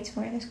crates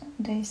where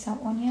they sell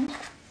onions,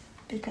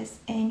 because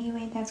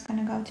anyway that's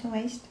gonna go to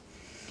waste.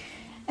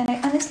 And I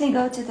honestly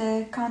go to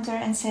the counter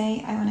and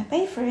say I want to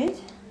pay for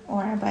it,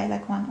 or I buy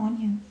like one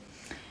onion,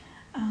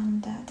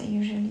 and they're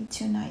usually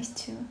too nice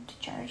to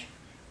charge.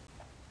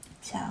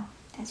 So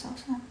that's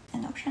also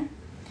an option.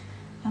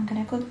 I'm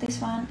gonna cook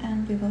this one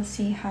and we will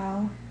see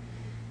how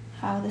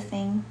the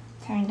thing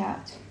turned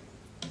out.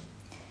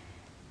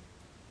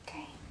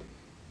 Okay.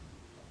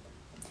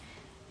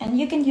 And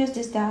you can use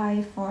this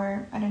dye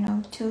for, I don't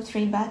know,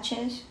 2-3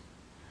 batches,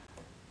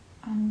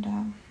 and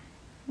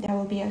that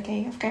will be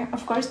okay.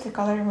 Of course the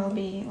color will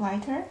be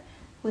lighter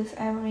with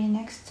every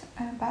next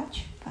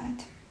batch,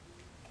 but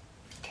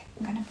okay,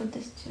 I'm gonna put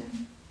this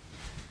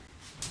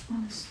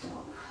on the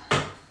stove.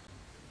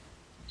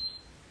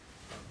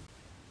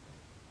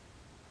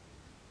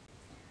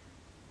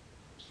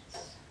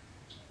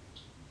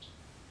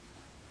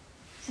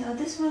 So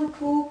this will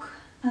cook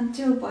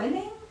until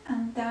boiling,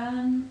 and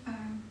then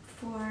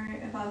for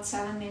about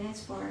 7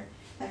 minutes for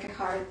like a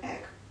hard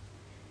egg.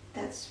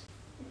 That's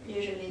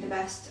usually the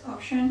best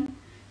option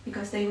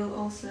because they will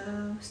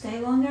also stay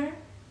longer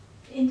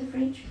in the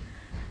fridge,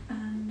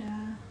 and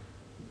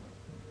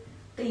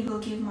they will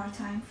give more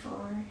time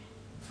for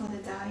the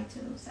dye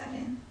to set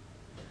in,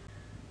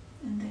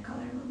 and the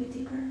color will be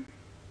deeper.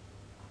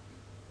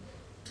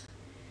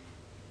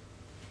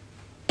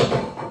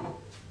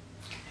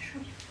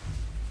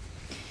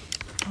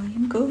 I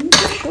am going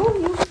to show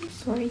you.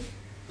 Sorry.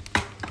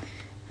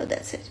 Oh,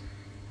 that's it.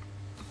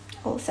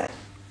 All set.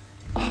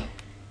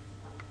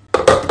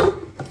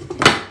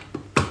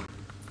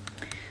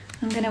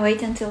 I'm gonna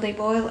wait until they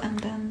boil and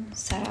then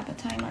set up a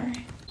timer.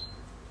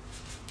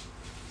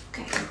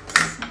 Okay,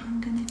 so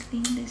I'm gonna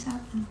clean this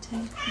up and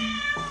take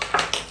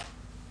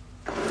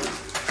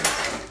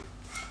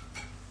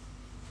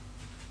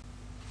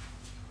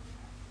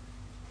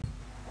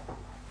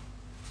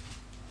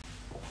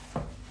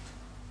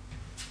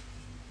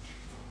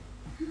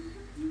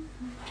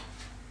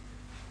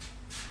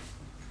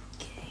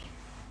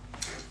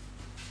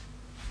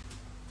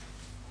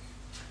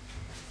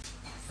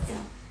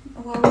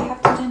what we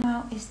have to do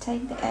now is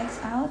take the eggs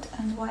out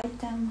and wipe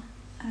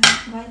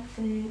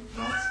the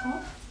wax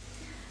off.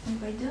 And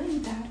by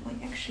doing that,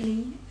 we're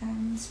actually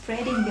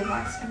spreading the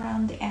wax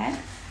around the egg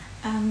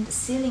and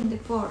sealing the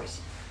pores.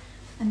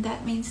 And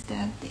that means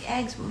that the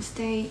eggs will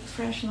stay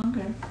fresh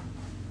longer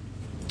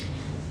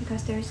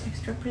because there is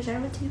extra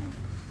preservative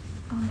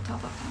on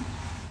top of them.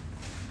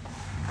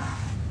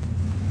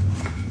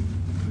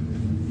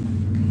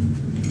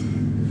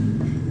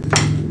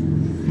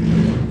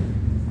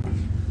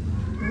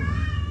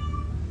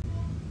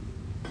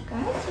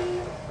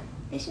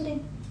 Isn't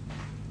it?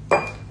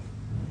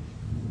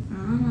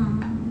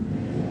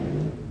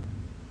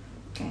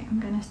 Okay, I'm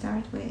gonna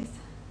start with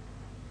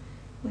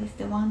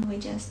the one we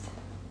just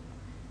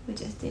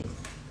did.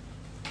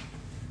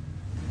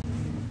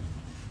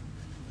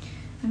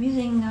 I'm I'm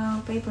using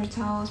paper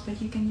towels,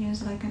 but you can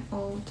use like an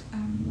old, I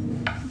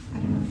don't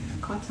know,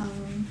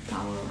 cotton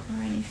towel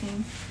or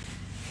anything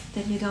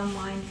that you don't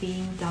mind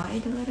being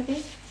dyed a little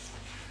bit.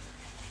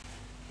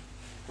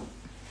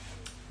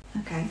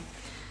 Okay,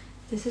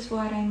 this is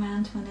what I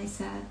meant when I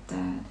said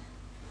that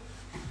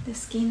the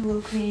skin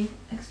will create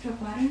extra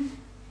pattern.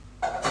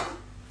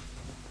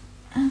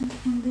 And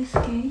in this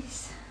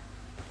case,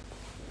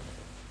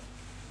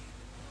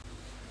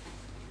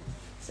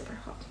 super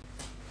hot.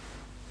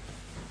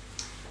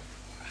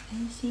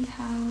 And you see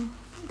how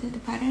the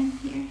pattern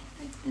here,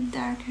 like the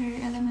darker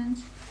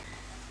elements.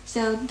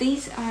 So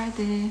these are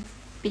the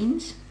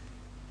pins.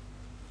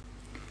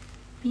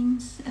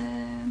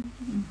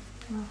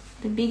 Well,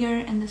 the bigger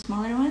and the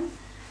smaller one.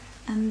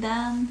 And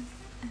then,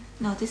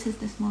 no, this is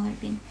the smaller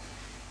pin.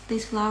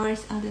 These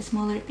flowers are the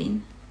smaller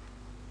pin.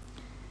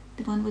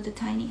 The one with the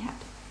tiny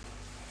hat.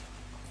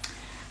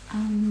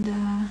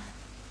 And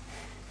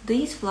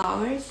these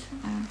flowers,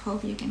 I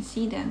hope you can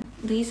see them,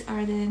 these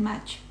are the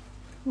match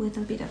with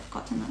a bit of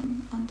cotton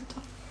on the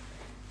top.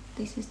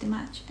 This is the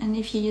match. And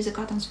if you use a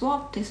cotton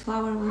swab, this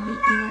flower will be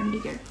even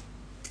bigger.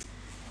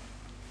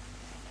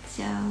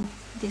 So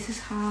this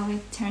is how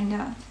it turned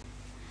out.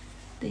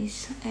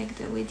 This egg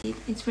that we did,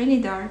 it's really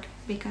dark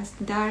because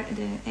the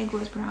egg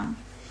was brown.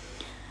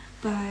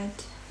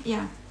 But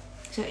yeah,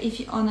 so if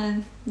you, on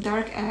a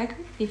dark egg,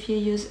 if you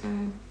use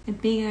a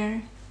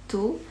bigger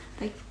tool,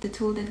 like the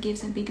tool that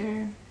gives a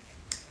bigger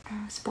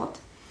spot,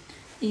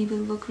 it will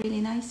look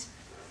really nice.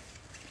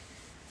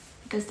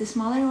 Because the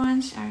smaller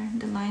ones are,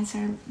 the lines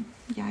are,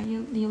 yeah,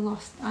 you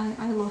lost,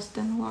 I lost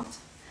them a lot.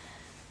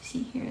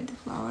 See here, the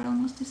flower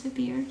almost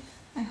disappeared.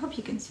 I hope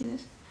you can see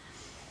this.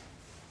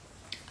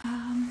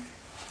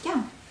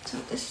 Yeah, so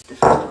this is the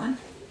first one.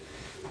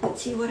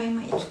 Let's see what I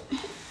made.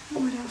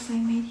 What else I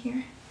made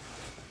here?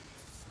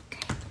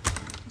 Okay,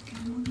 I'm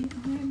gonna move it a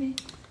little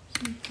bit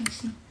so you can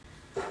see.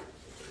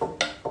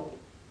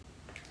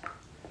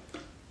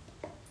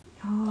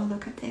 Oh,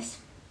 look at this.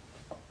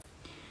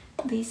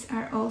 These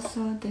are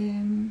also the...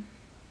 I'm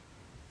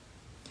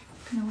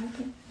gonna wipe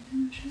it.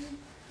 I'm not sure.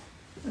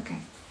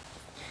 Okay.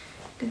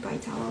 Goodbye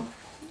towel.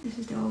 This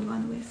is the old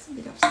one with a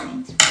bit of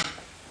stains.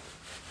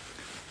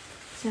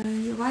 So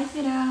you wipe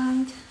it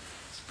out,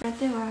 spread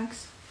the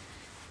wax,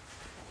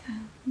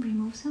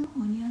 remove some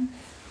onion.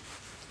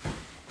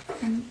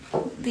 And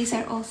these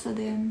are also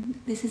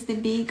this is the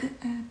big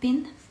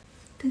pin,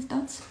 these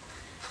dots.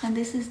 And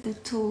this is the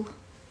tool,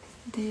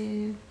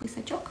 with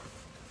a chalk.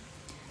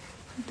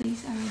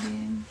 These are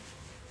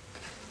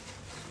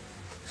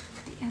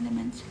the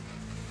elements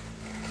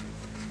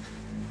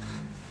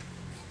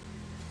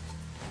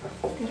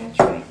that I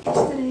tried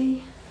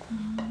yesterday.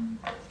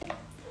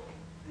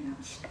 What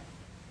else?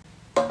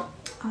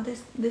 Oh,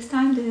 this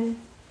time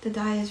the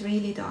dye is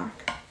really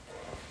dark.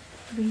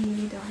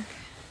 Really dark.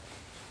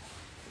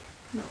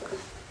 Look.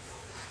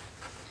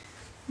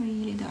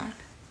 Really dark.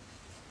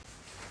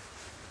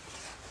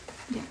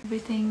 Yeah,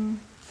 everything,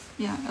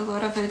 yeah, a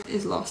lot of it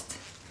is lost.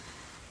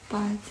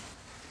 But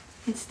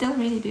it's still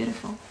really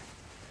beautiful.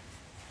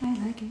 I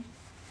like it.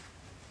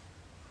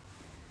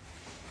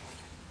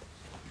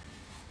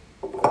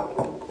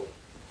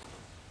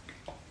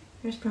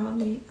 There's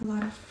probably a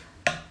lot of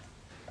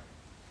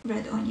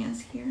red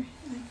onions here,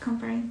 like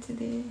comparing to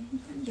the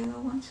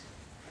yellow ones.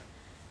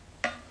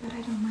 But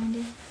I don't mind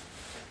it.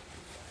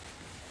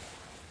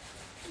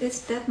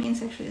 That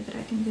means actually that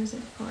I can use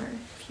it for a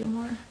few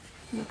more.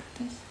 Look at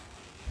this.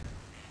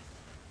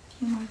 A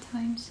few more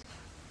times.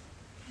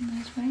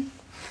 Nice, right?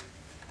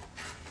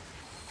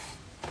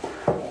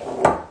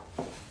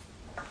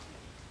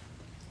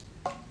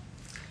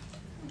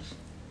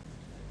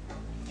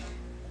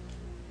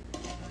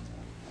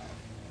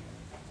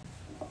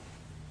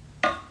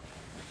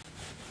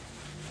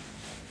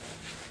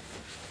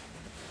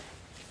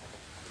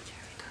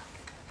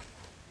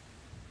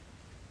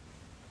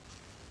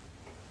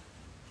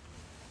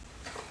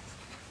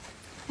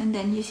 And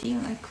then you see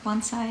like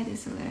one side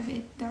is a little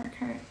bit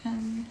darker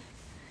and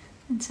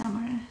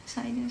some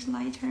side is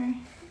lighter,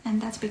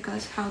 and that's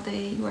because how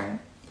they were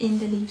in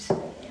the leaves.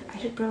 I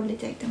should probably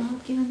take them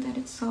out given that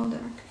it's so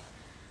dark.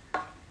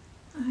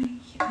 I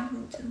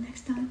will do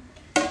next time.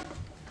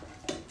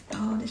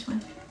 Oh, this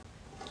one.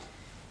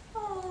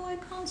 Oh, I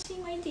can't see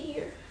my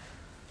deer.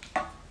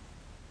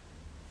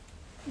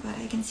 But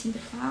I can see the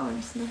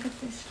flowers. Look at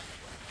this.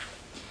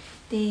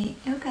 The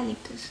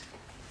eucalyptus.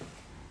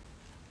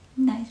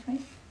 Nice,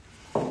 right?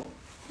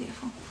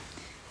 Beautiful.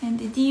 And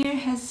the deer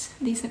has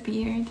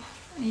disappeared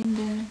in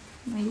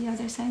the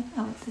other side.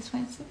 Oh, this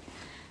one.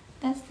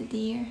 That's the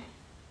deer.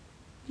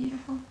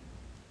 Beautiful.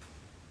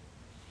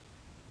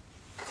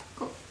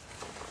 Cool.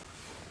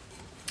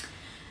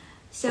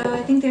 So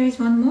I think there is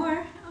one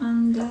more,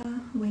 and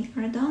we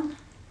are done.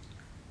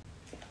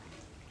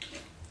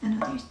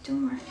 And oh, there's two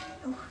more.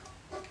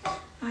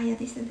 Oh, yeah,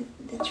 these are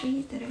the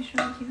trees that I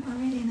showed you.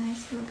 Already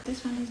nice. Look,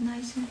 this one is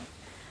nicer.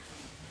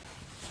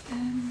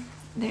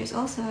 There's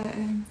also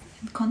a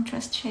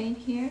contrast shade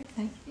here,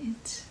 like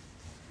it's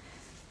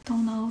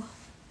tonal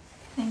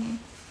thingy.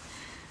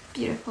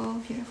 Beautiful,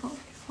 beautiful,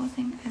 beautiful. poor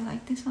thing. I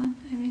like this one.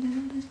 I really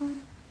love this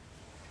one.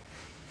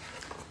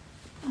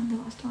 And the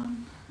last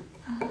one.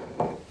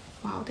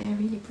 Wow, they're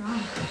really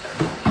brown.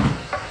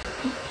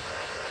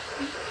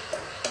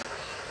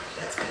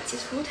 Let's cut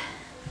this food.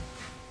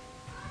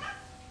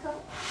 Go.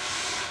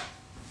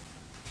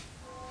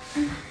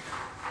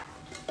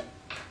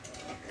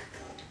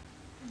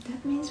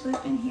 That means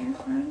we've been here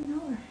for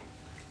an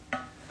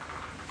hour.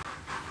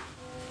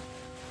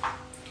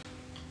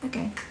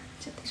 Okay,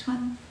 so this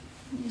one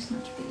is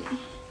not really,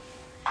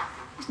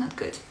 it's not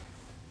good.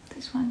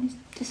 This one is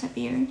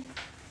disappeared.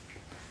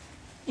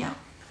 Yeah,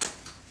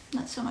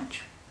 not so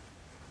much.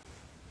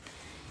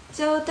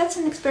 So that's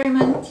an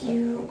experiment.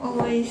 You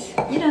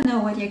don't know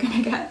what you're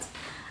gonna get.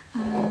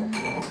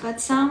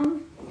 But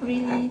some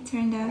really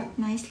turned out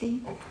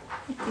nicely.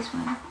 Like this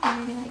one, I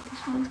really like this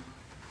one.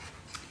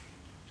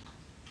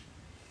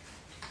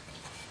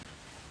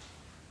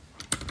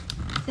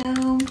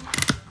 So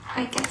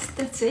I guess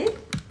that's it.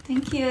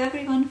 Thank you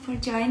everyone for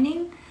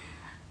joining.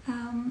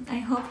 I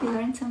hope you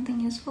learned something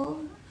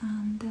useful,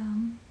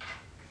 and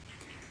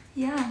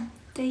yeah,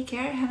 take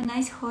care, have a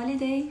nice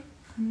holiday,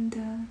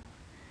 and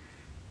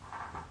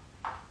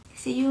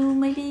see you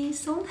maybe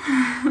soon.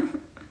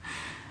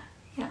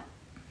 Yeah,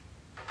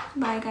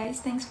 bye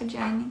guys, thanks for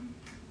joining.